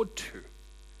forward to?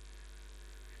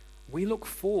 We look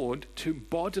forward to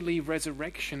bodily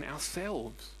resurrection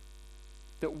ourselves.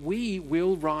 That we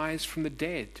will rise from the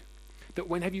dead. That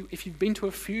if you've been to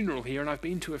a funeral here, and I've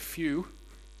been to a few,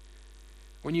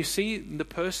 when you see the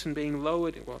person being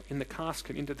lowered in the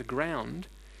casket into the ground,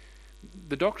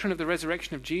 the doctrine of the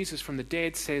resurrection of Jesus from the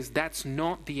dead says that's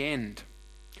not the end.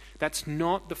 That's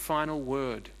not the final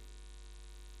word.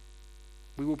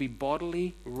 We will be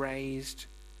bodily raised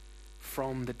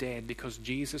from the dead because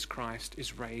Jesus Christ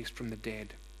is raised from the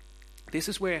dead. This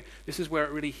is where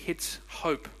it really hits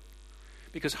hope.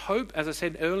 Because hope, as I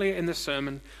said earlier in the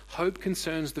sermon, hope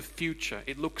concerns the future.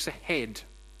 It looks ahead.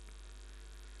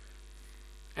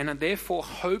 And therefore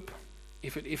hope,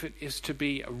 if it is to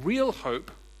be a real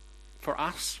hope for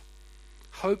us,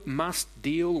 hope must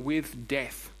deal with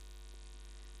death.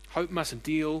 Hope must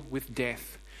deal with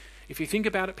death. If you think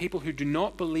about it, people who do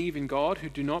not believe in God, who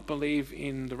do not believe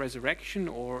in the resurrection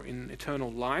or in eternal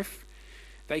life,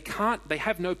 they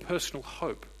have no personal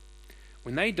hope.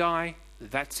 When they die,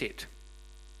 that's it.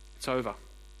 It's over.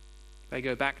 They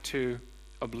go back to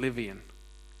oblivion.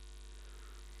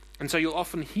 And so you'll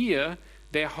often hear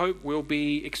their hope will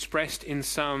be expressed in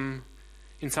some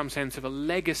sense of a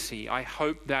legacy. I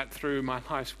hope that through my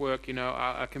life's work,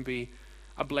 I can be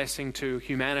a blessing to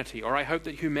humanity, or I hope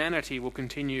that humanity will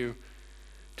continue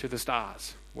to the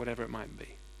stars, whatever it might be.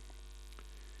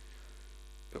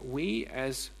 But we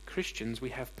as Christians,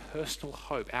 we have personal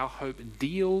hope. Our hope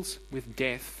deals with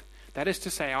death. That is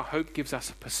to say, our hope gives us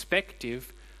a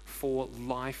perspective for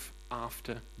life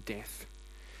after death.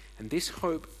 And this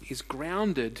hope is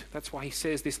grounded, that's why he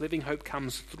says this living hope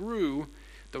comes through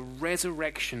the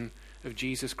resurrection of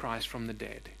Jesus Christ from the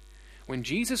dead. When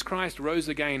Jesus Christ rose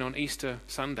again on Easter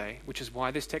Sunday, which is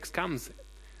why this text comes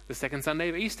the second Sunday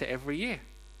of Easter every year,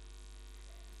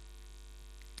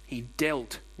 he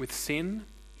dealt with sin,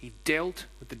 he dealt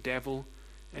with the devil,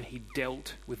 and he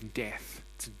dealt with death.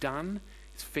 It's done,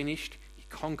 it's finished, he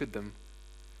conquered them.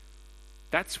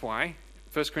 That's why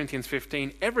 1 Corinthians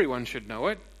 15, everyone should know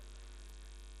it.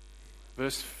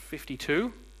 Verse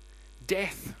 52,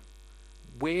 death,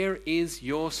 where is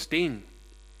your sting?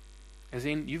 As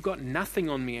in, you've got nothing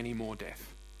on me anymore,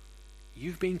 death.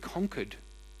 You've been conquered.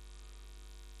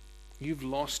 You've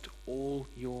lost all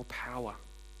your power.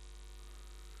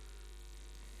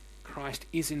 Christ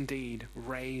is indeed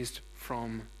raised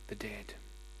from the dead.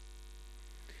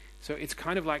 So it's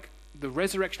kind of like the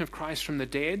resurrection of Christ from the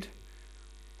dead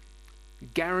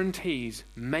guarantees,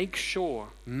 makes sure,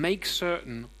 makes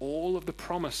certain all of the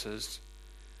promises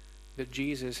that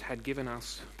Jesus had given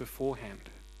us beforehand,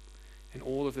 and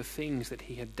all of the things that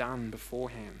he had done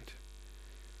beforehand.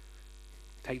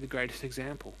 Take the greatest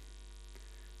example,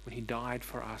 when he died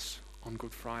for us on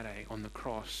Good Friday on the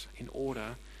cross in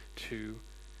order to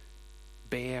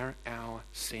bear our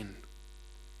sin.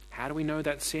 How do we know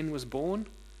that sin was born?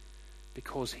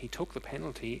 Because he took the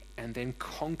penalty and then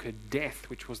conquered death,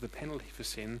 which was the penalty for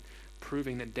sin,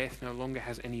 proving that death no longer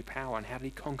has any power. And how did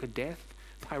he conquer death?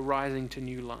 By rising to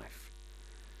new life.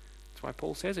 That's why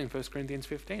Paul says in 1 Corinthians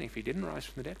 15, if he didn't rise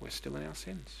from the dead, we're still in our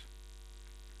sins.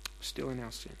 Still in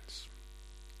our sins.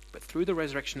 But through the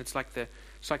resurrection, it's like the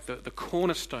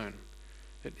cornerstone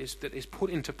that is put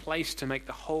into place to make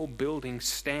the whole building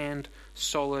stand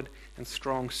solid and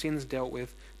strong. Sin's dealt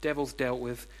with, devil's dealt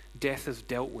with, death is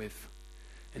dealt with.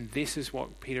 And this is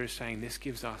what Peter is saying. This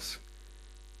gives us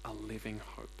a living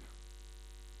hope.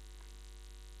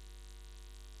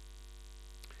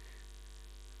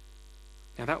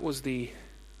 Now that was the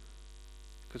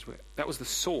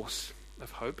source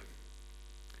of hope.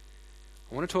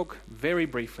 I want to talk very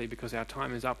briefly, because our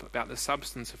time is up, about the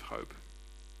substance of hope.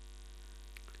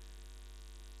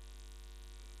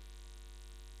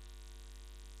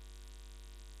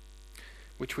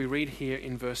 Which we read here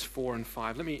in verse 4 and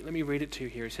 5. Let me read it to you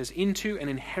here. It says, into an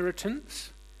inheritance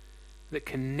that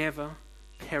can never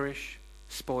perish,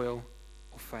 spoil,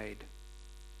 or fade.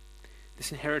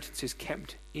 This inheritance is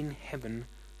kept in heaven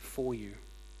for you,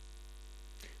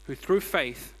 who through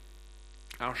faith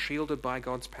are shielded by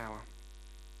God's power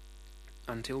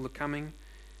until the coming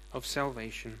of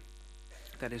salvation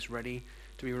that is ready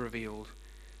to be revealed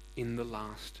in the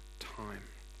last time.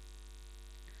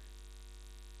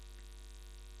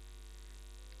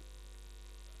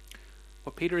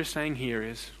 What Peter is saying here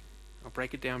is, I'll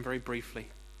break it down very briefly.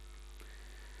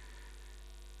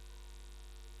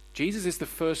 Jesus is the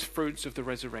first fruits of the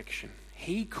resurrection.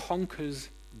 He conquers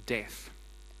death.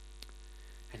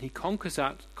 And he conquers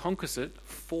it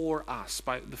for us.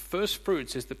 By the first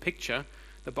fruits is the picture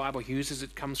the Bible uses.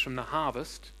 It comes from the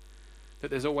harvest. That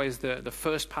there's always the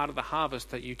first part of the harvest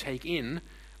that you take in,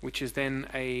 which is then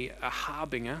a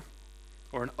harbinger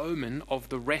or an omen of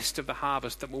the rest of the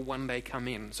harvest that will one day come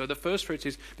in. So the first fruits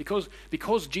is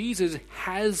because Jesus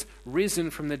has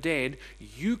risen from the dead,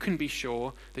 you can be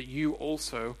sure that you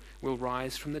also will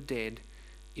rise from the dead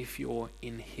if you're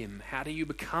in him. How do you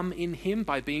become in him?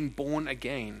 By being born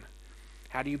again.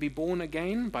 How do you be born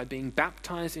again? By being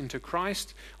baptized into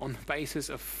Christ on the basis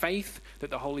of faith that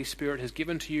the Holy Spirit has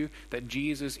given to you, that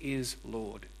Jesus is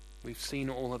Lord. We've seen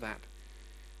all of that.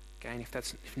 Again,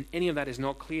 if any of that is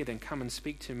not clear, then come and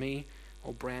speak to me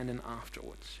or Brandon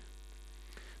afterwards.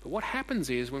 But what happens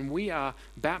is when we are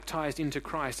baptized into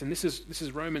Christ, and this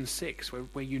is Romans 6, where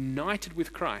we're united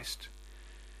with Christ,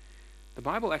 the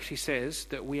Bible actually says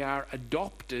that we are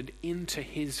adopted into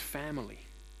his family.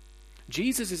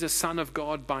 Jesus is a son of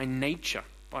God by nature,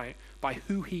 by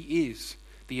who he is,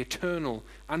 the eternal,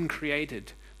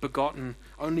 uncreated, begotten,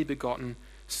 only begotten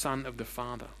Son of the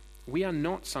Father. We are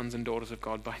not sons and daughters of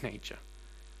God by nature.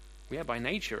 We are by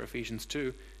nature, Ephesians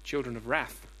 2, children of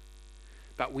wrath.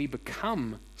 But we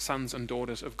become sons and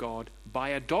daughters of God by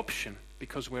adoption,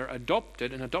 because we're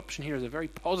adopted, and adoption here is a very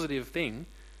positive thing.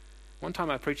 One time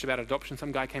I preached about adoption,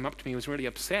 some guy came up to me and was really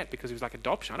upset because he was like,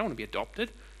 adoption? I don't want to be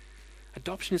adopted.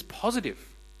 Adoption is positive.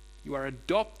 You are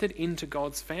adopted into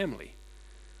God's family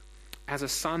as a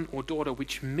son or daughter,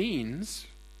 which means,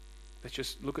 let's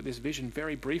just look at this vision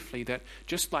very briefly, that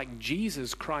just like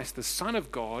Jesus Christ, the Son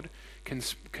of God, can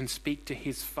speak to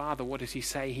his Father, what does he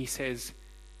say? He says,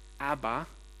 Abba,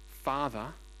 Father.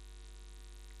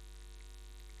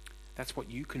 That's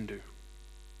what you can do,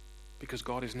 because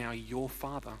God is now your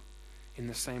Father in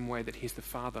the same way that he's the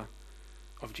Father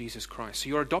of Jesus Christ. So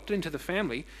you're adopted into the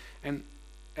family, and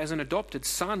as an adopted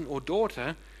son or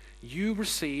daughter, you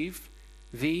receive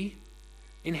the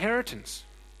inheritance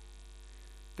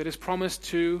that is promised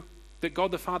to, that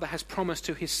God the Father has promised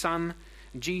to his Son,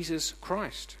 Jesus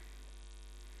Christ.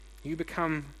 You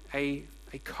become a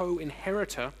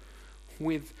co-inheritor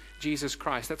with Jesus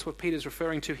Christ. That's what Peter's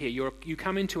referring to here. You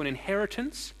come into an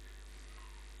inheritance,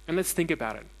 and let's think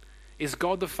about it. Is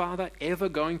God the Father ever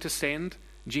going to send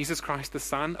Jesus Christ the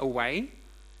Son away?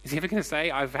 Is he ever going to say,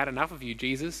 I've had enough of you,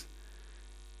 Jesus?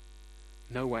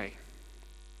 No way.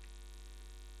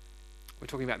 We're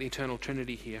talking about the eternal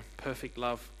Trinity here, perfect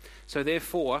love. So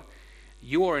therefore,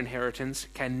 your inheritance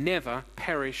can never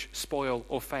perish, spoil,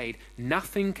 or fade.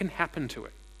 Nothing can happen to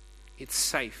it. It's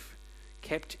safe,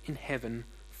 kept in heaven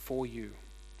for you.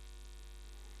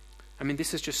 I mean,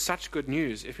 this is just such good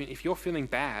news. If you're feeling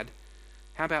bad,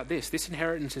 how about this? This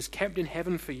inheritance is kept in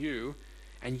heaven for you,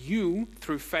 and you,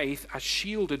 through faith, are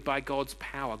shielded by God's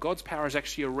power. God's power is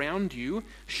actually around you,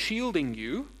 shielding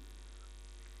you,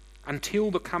 until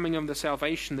the coming of the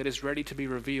salvation that is ready to be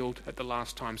revealed at the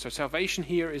last time. So salvation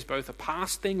here is both a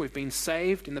past thing. We've been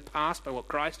saved in the past by what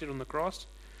Christ did on the cross.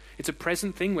 It's a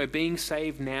present thing. We're being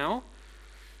saved now.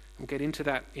 We'll get into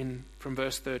that from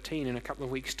verse 13 in a couple of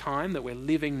weeks' time, that we're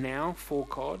living now for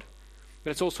God.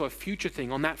 But it's also a future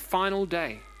thing. On that final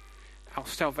day, our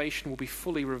salvation will be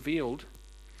fully revealed,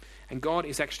 and God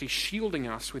is actually shielding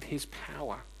us with his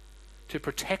power to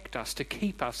protect us, to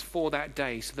keep us for that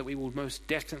day, so that we will most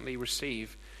definitely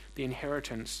receive the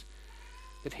inheritance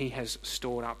that he has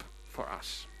stored up for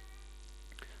us.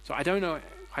 So I don't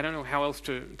know how else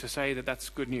to say that that's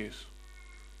good news.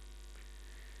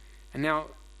 And now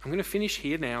I'm going to finish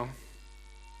here now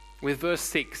with verse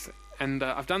 6. And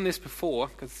I've done this before,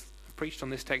 because I've preached on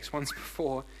this text once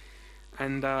before.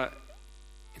 And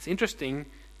it's interesting.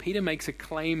 Peter makes a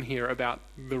claim here about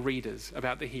the readers,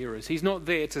 about the hearers. He's not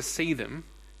there to see them.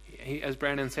 As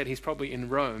Brandon said, he's probably in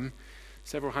Rome,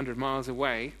 several hundred miles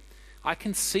away. I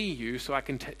can see you, so I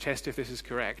can test if this is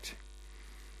correct.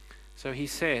 So he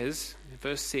says,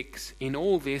 verse 6, in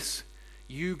all this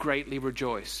you greatly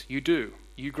rejoice. You do.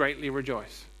 You greatly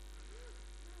rejoice.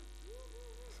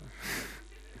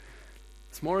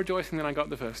 It's more rejoicing than I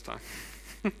got the first time.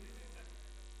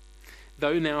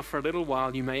 Though now for a little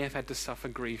while you may have had to suffer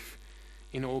grief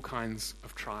in all kinds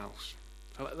of trials.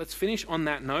 So let's finish on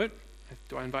that note.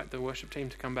 Do I invite the worship team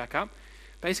to come back up?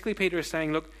 Basically, Peter is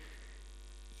saying, look,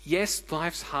 yes,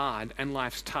 life's hard and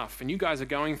life's tough, and you guys are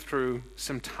going through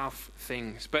some tough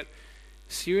things. But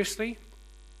seriously,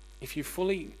 if you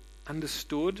fully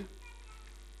understood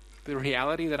the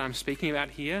reality that I'm speaking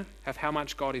about here, of how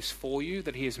much God is for you,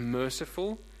 that he is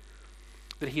merciful,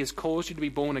 that he has caused you to be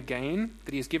born again,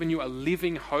 that he has given you a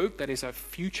living hope that is a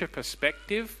future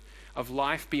perspective of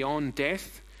life beyond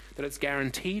death, that it's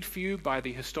guaranteed for you by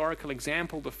the historical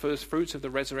example, the first fruits of the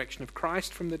resurrection of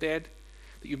Christ from the dead,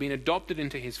 that you've been adopted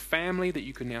into his family, that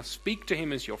you can now speak to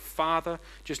him as your Father,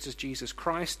 just as Jesus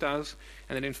Christ does,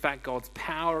 and that in fact God's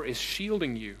power is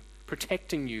shielding you,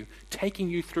 protecting you, taking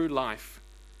you through life.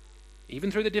 Even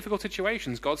through the difficult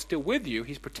situations, God's still with you.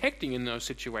 He's protecting you in those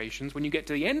situations. When you get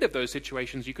to the end of those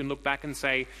situations, you can look back and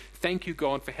say, thank you,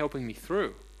 God, for helping me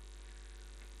through.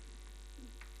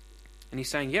 And he's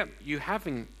saying, yep, you're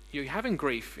having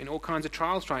grief in all kinds of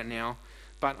trials right now,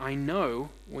 but I know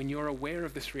when you're aware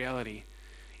of this reality,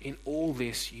 in all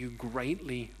this you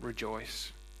greatly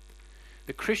rejoice.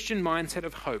 The Christian mindset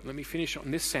of hope, let me finish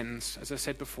on this sentence, as I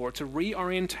said before, it's a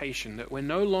reorientation that we're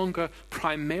no longer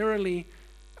primarily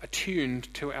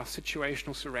attuned to our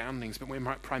situational surroundings, but we're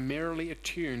primarily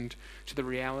attuned to the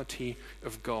reality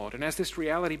of God. And as this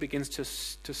reality begins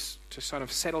to sort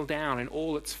of settle down in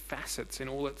all its facets, in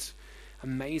all its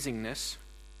amazingness,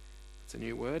 that's a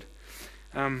new word,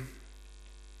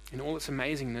 in all its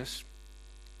amazingness,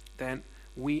 then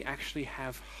we actually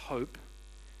have hope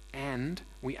and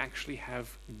we actually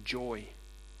have joy.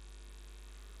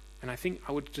 And I think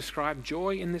I would describe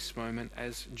joy in this moment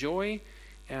as joy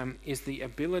is the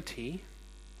ability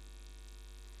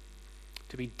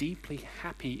to be deeply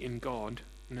happy in God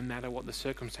no matter what the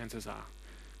circumstances are,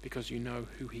 because you know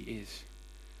who he is.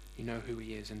 You know who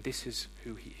he is, and this is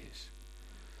who he is.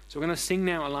 So we're going to sing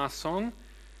now a last song,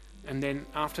 and then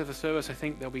after the service, I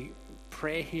think there'll be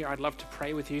prayer here. I'd love to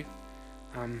pray with you.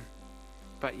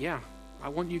 But yeah, I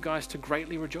want you guys to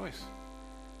greatly rejoice,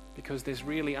 because there's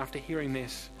really, after hearing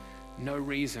this, no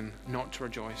reason not to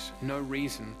rejoice, no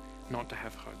reason not to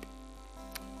have hope.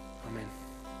 Amen.